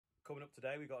coming up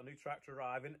today. We've got a new tractor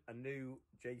arriving, a new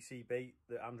JCB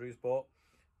that Andrew's bought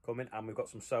coming, and we've got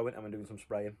some sowing and we're doing some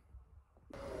spraying.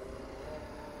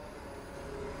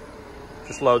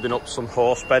 Just loading up some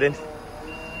horse bedding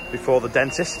before the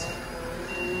dentist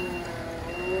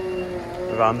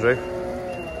with Andrew.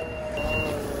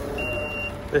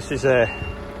 This is a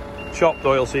chopped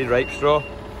oilseed rape straw.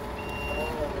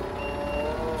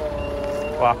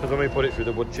 What happens when we put it through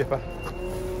the wood chipper?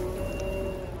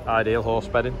 Ideal horse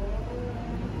bedding.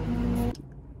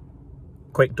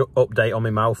 Quick update on my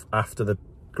mouth after the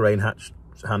grain hatch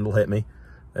handle hit me.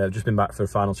 I've just been back for a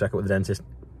final checkup with the dentist.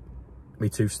 Me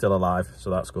tooth's still alive, so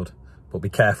that's good. But be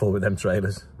careful with them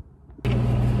trailers.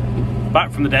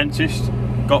 Back from the dentist,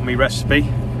 got me recipe.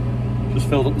 Just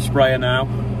filled up the sprayer now.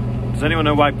 Does anyone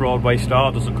know why Broadway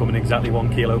Star doesn't come in exactly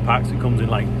 1 kilo packs? It comes in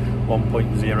like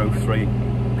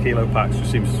 1.03 kilo packs.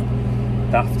 Just seems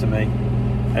daft to me.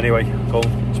 Anyway, go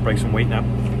spray some wheat now.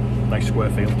 Nice square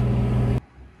field.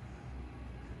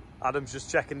 Adam's just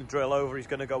checking the drill over. He's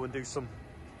going to go and do some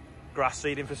grass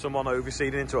seeding for someone,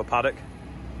 overseeding into a paddock.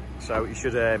 So he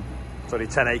should, it's only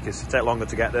 10 acres. It'll take longer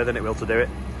to get there than it will to do it.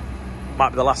 Might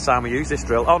be the last time we use this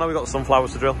drill. Oh no, we've got the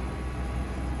sunflowers to drill.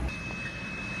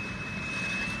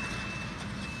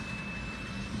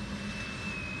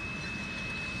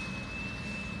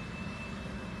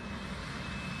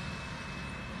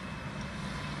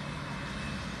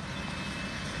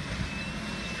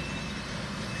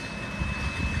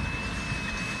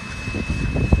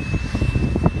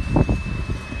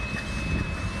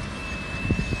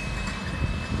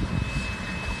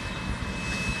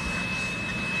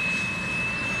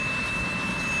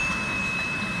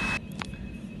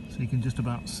 You can just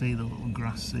about see the little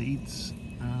grass seeds,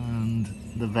 and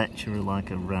the vetch are like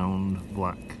a round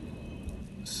black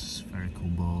spherical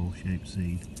ball shaped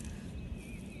seed,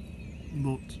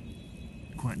 but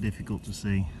quite difficult to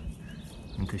see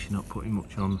because you're not putting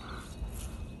much on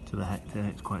to the hectare.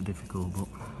 It's quite difficult, but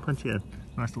plenty of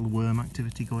nice little worm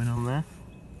activity going on there.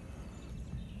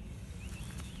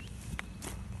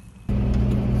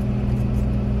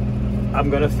 I'm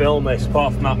going to film this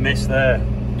apart from that mist there.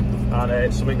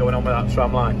 And something going on with that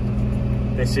tram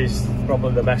line. This is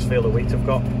probably the best field of wheat I've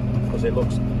got because it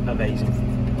looks amazing.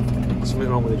 Something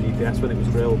wrong with the GPS when it was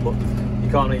drilled, but you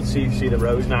can't really see the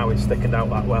rows now. It's thickened out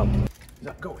that well. Is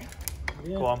that going?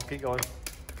 Yeah. Go on, keep going.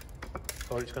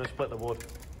 Or it's going to split the wood.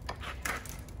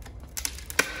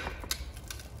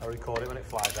 I'll record it when it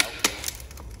flies out.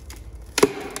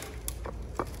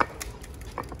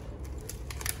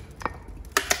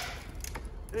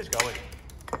 It is going.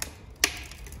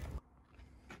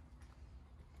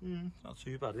 It's not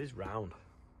too bad, it is round.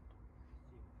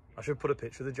 I should put a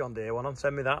picture of the John Deere one on.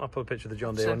 Send me that and I'll put a picture of the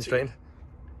John Deere one straight.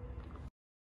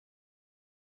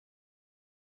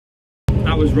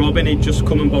 That was Robin. He'd just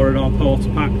come and borrowed our porter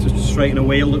pack to straighten a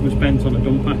wheel that was bent on a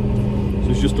dumper. So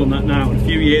he's just done that now. And a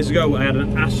few years ago I had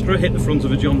an Astra hit the front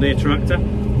of a John Deere tractor,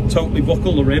 totally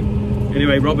buckled the rim.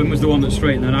 Anyway, Robin was the one that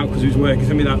straightened that out because he was working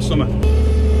for me that summer.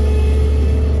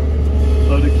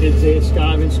 Load of kids here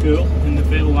skiving school in the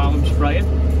field while I'm spraying.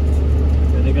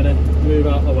 Are they going to move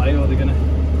out of the way or are they going to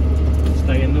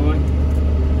stay in the way?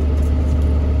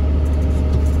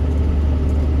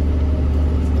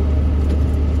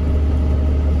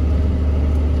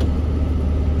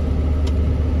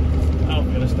 Oh,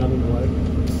 I'm going to stand in the way.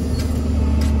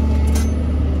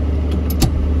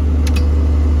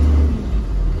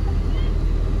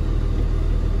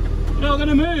 You're not going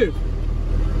to move?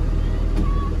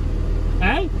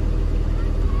 Hey?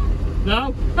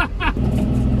 No?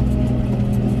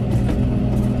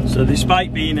 So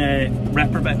despite being a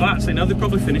reprobate, well, actually no, they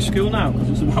probably finished school now because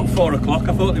it's about 4 o'clock.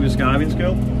 I thought they were skiving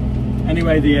school.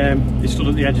 Anyway, they stood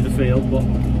at the edge of the field, but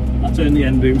I turned the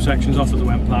end boom sections off as I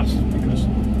went past because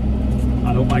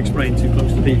I don't like spraying too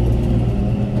close to people.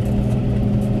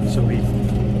 So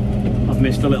I've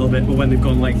missed a little bit, but when they've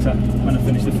gone later, when I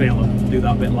finish the field, I'll do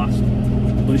that bit last.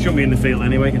 Well, they shouldn't be in the field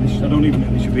anyway, and I don't even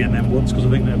think they should be in them woods because I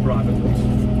think they're private woods.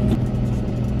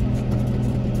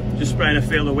 Just spraying a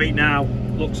field of wheat now.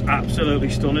 Looks absolutely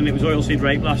stunning. It was oilseed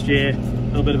rape last year, a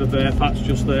little bit of a bare patch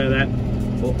just there,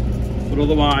 but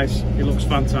otherwise it looks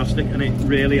fantastic, and it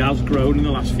really has grown in the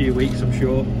last few weeks, I'm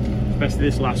sure, especially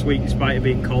this last week despite it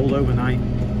being cold overnight.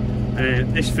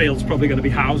 This field's probably going to be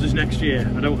houses next year.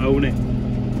 I don't own it,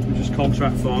 we just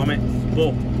contract farm it,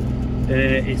 but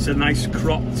it's a nice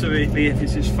crop to it if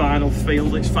it's its final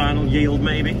field, its final yield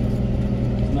maybe.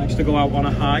 It's nice to go out on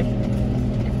a high.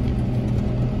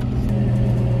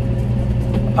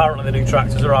 Apparently the new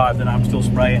tractor's arrived and I'm still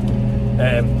spraying.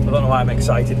 I don't know why I'm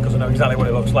excited because I know exactly what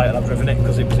it looks like and I've driven it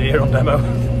because it was here on demo.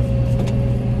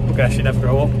 I guess you never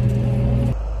grow up.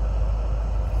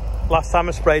 last time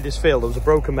I sprayed this field, there was a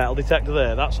broken metal detector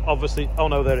there. That's obviously, oh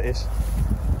no, there it is.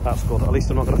 That's good. At least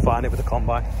I'm not going to find it with the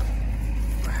combine.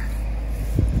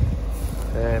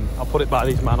 I'll put it back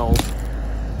these manholes,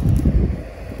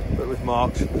 but with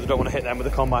marks, because I don't want to hit them with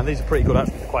the combine. These are pretty good,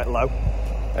 actually, they're quite low.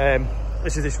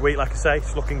 This is this week, like I say,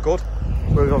 it's looking good.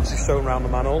 We've obviously sown around the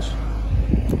manholes.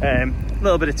 A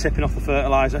little bit of tipping off the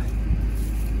fertiliser.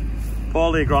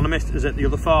 Paul, the agronomist, is at the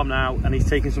other farm now, and he's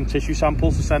taking some tissue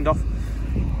samples to send off.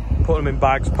 Put them in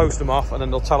bags, post them off, and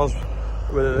then they'll tell us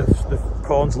whether the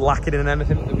corn's lacking in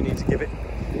anything that we need to give it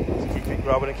to keep it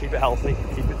growing and keep it healthy,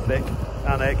 keep it thick,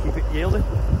 and keep it yielding.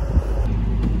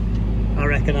 I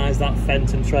recognise that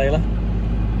FENDT trailer.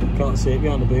 Can't see it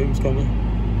behind the booms, can you?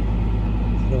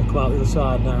 It's going to come out the other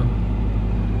side now.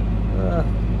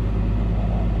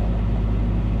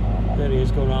 There he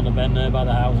is, going around the bend there by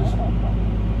the houses.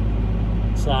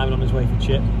 Simon on his way for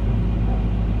chip.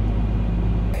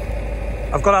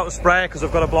 I've got out the sprayer because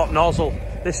I've got a blocked nozzle.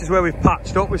 This is where we've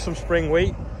patched up with some spring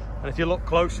wheat, and if you look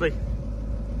closely,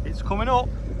 it's coming up.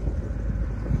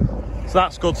 So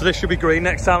that's good. So this should be green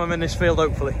next time I'm in this field,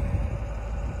 hopefully.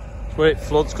 It's where it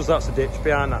floods because that's a ditch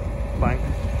behind that bank.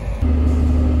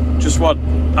 Just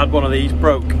had one of these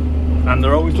broke, and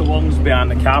they're always the ones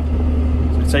behind the cab,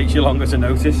 so it takes you longer to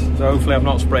notice. So hopefully I've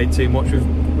not sprayed too much with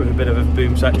a bit of a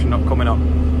boom section not coming on.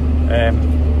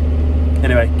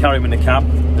 Anyway, carry them in the cab.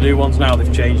 The new ones now,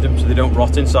 they've changed them so they don't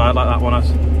rot inside like that one has.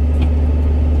 A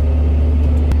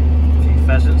few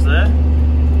pheasants there.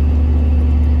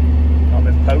 Not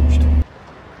been poached.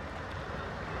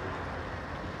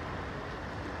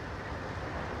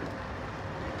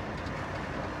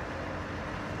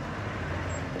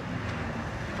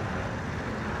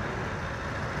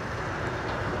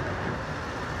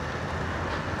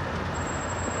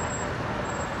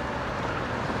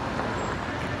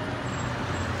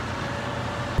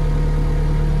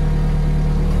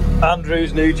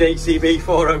 Andrew's new JCB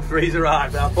 403's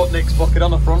arrived. I'll put Nick's bucket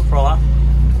on the front for a laugh.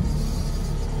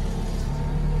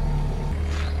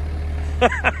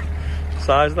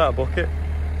 Size of that bucket.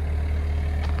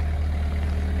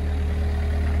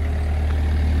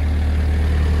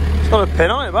 It's got a pin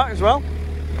on it back as well.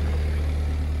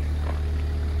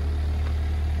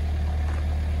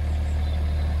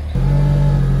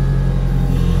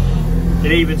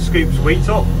 It even scoops wheat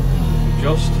up.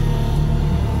 Just.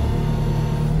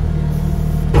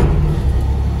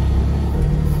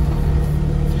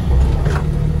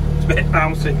 Bit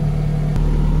bouncy.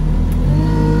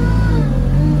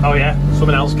 Oh yeah,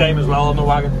 something else came as well on the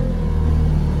wagon.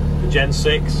 The Gen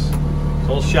 6. It's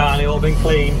all shiny, all been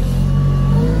cleaned.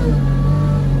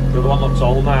 The other one looks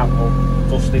old now, all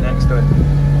dusty next to it.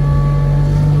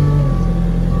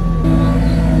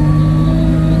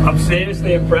 I'm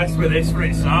seriously impressed with this for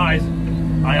its size.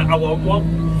 I want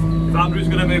one. If Andrew's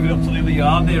going to move it up to the other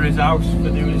yard near his house for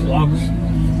doing his logs, I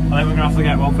think we're going to have to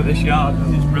get one for this yard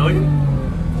because it's brilliant.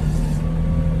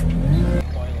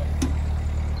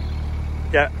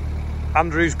 Yeah,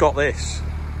 Andrew's got this,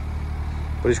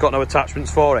 but he's got no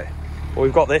attachments for it. But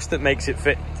we've got this that makes it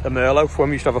fit a Merlot for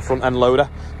when we used to have a front end loader.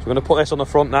 So we're going to put this on the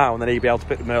front now, and then he'll be able to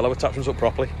pick the Merlot attachments up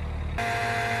properly.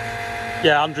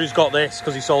 Yeah, Andrew's got this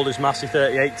because he sold his Massey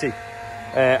 3080.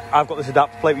 I've got this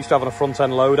adapter plate we used to have on a front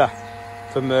end loader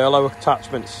for Merlot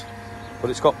attachments, but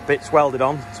it's got bits welded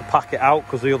on to pack it out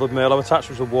because the other Merlot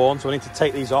attachments are worn, so I need to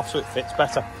take these off so it fits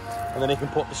better. And then he can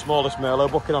put the smallest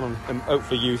Merlot bucket on and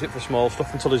hopefully use it for small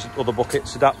stuff until his other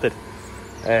bucket's adapted.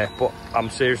 But I'm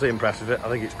seriously impressed with it. I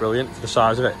think it's brilliant for the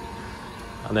size of it.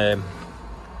 And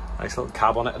nice little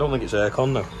cab on it. I don't think it's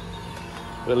aircon though.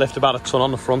 But it lifts about a ton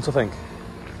on the front, I think.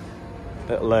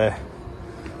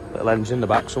 Little engine in the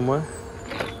back somewhere.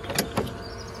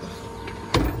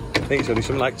 I think it's going to be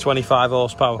something like 25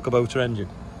 horsepower Kubota engine.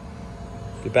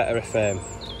 It'd be better if it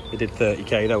did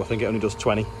 30k though. I think it only does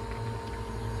 20.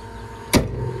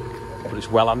 But it's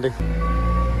well handy.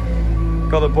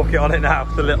 Got the bucket on it now,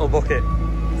 the little bucket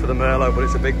for the Merlot, but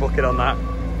it's a big bucket on that.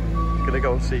 Gonna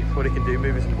go and see what he can do,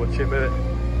 maybe some wood chip with it.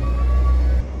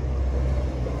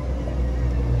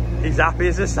 He's happy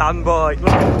as a sandboy. Look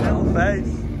at his little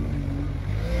face.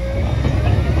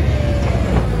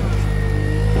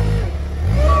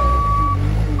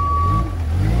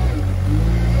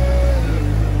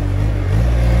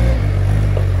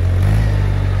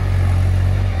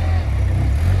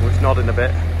 Oh, he's nodding a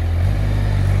bit.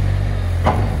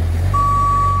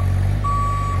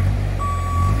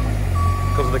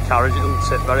 Because of the carriage, it doesn't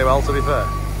sit very well, to be fair.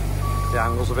 The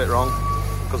angle's a bit wrong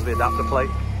because of the adapter plate.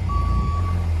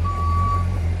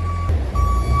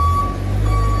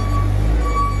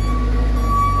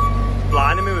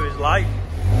 Blinding me with his light.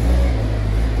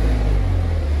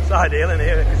 It's ideal in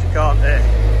here because you can't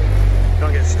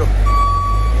get stuck.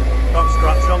 Can't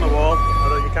scratch on the wall,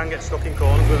 although you can get stuck in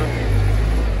corners with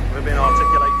them. With being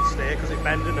articulated steer because it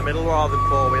bends in the middle rather than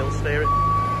four-wheel steering.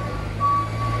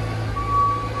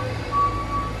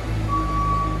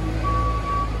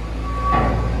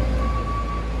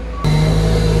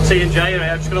 T&J,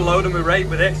 I'm just going to load them with rate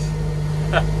with this.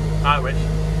 I wish.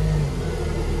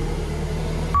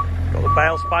 Got the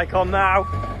bail spike on now,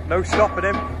 no stopping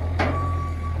him.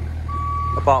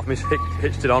 Apart from he's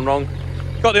hitched it on wrong.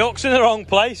 Got the hooks in the wrong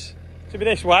place. Should be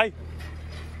this way.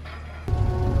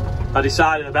 I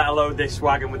decided I better load this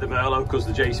wagon with the Merlot because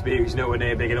the JCB is nowhere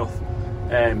near big enough.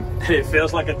 It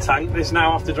feels like a tank this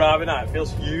now after driving it. It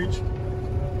feels huge.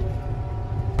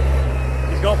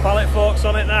 He's got pallet forks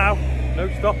on it now. No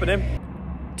stopping him.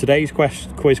 Today's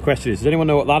quiz question is, does anyone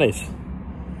know what that is?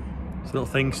 It's a little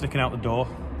thing sticking out the door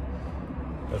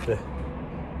of the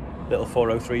little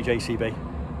 403 JCB.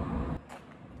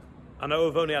 I know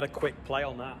I've only had a quick play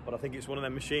on that, but I think it's one of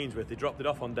them machines where if they dropped it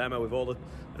off on demo with all the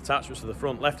attachments to the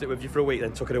front, left it with you for a week,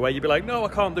 then took it away, you'd be like, no, I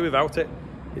can't do without it.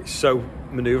 It's so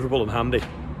manoeuvrable and handy.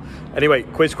 Anyway,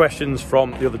 quiz questions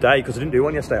from the other day, because I didn't do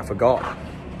one yesterday, I forgot.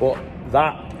 But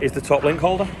that is the top link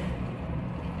holder.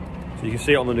 So you can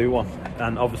see it on the new one,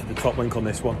 and obviously the top link on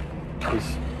this one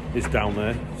is down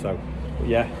there. So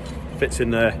yeah, fits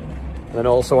in there. And then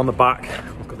also on the back,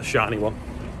 look at the shiny one.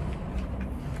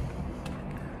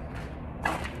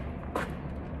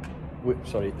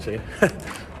 Sorry, see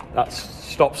that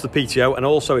stops the PTO, and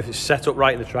also if it's set up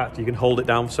right in the tractor, you can hold it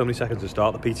down for so many seconds to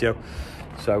start the PTO.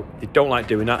 So they don't like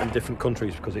doing that in different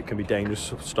countries because it can be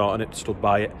dangerous starting it stood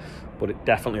by it, but it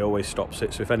definitely always stops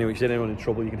it. So if you see anyone in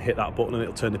trouble, you can hit that button and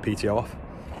it'll turn the PTO off.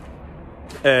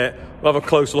 We'll have a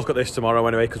close look at this tomorrow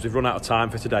anyway, because we've run out of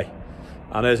time for today.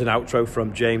 And there's an outro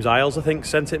from James Isles, I think,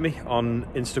 sent it me on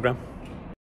Instagram.